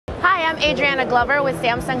I'm Adriana Glover with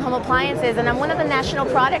Samsung Home Appliances, and I'm one of the national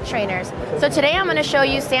product trainers. So today I'm going to show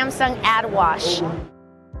you Samsung AddWash.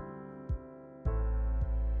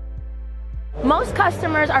 Most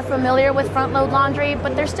customers are familiar with front load laundry,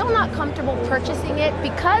 but they're still not comfortable purchasing it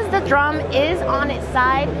because the drum is on its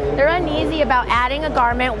side. They're uneasy about adding a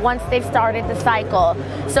garment once they've started the cycle.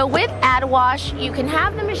 So with AddWash, you can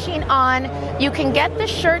have the machine on, you can get the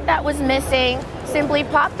shirt that was missing, simply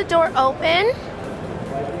pop the door open,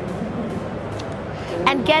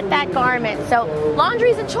 and get that garment. So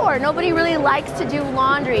laundry's a chore. Nobody really likes to do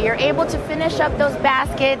laundry. You're able to finish up those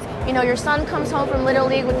baskets. You know, your son comes home from Little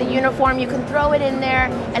League with the uniform. You can throw it in there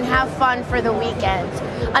and have fun for the weekend.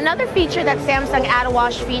 Another feature that Samsung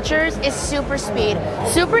AddWash features is Super Speed.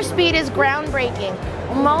 Super Speed is groundbreaking.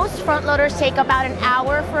 Most front loaders take about an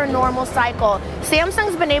hour for a normal cycle.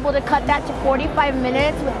 Samsung's been able to cut that to 45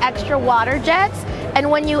 minutes with extra water jets. And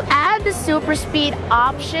when you add the Super Speed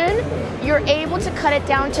option, you're able to cut it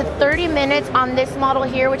down to 30 minutes on this model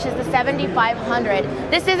here, which is the 7500.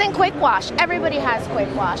 This isn't quick wash. Everybody has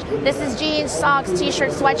quick wash. This is jeans, socks,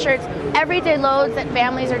 t-shirts, sweatshirts, everyday loads that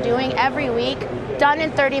families are doing every week, done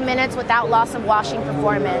in 30 minutes without loss of washing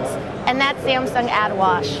performance. And that's Samsung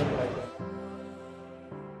AddWash.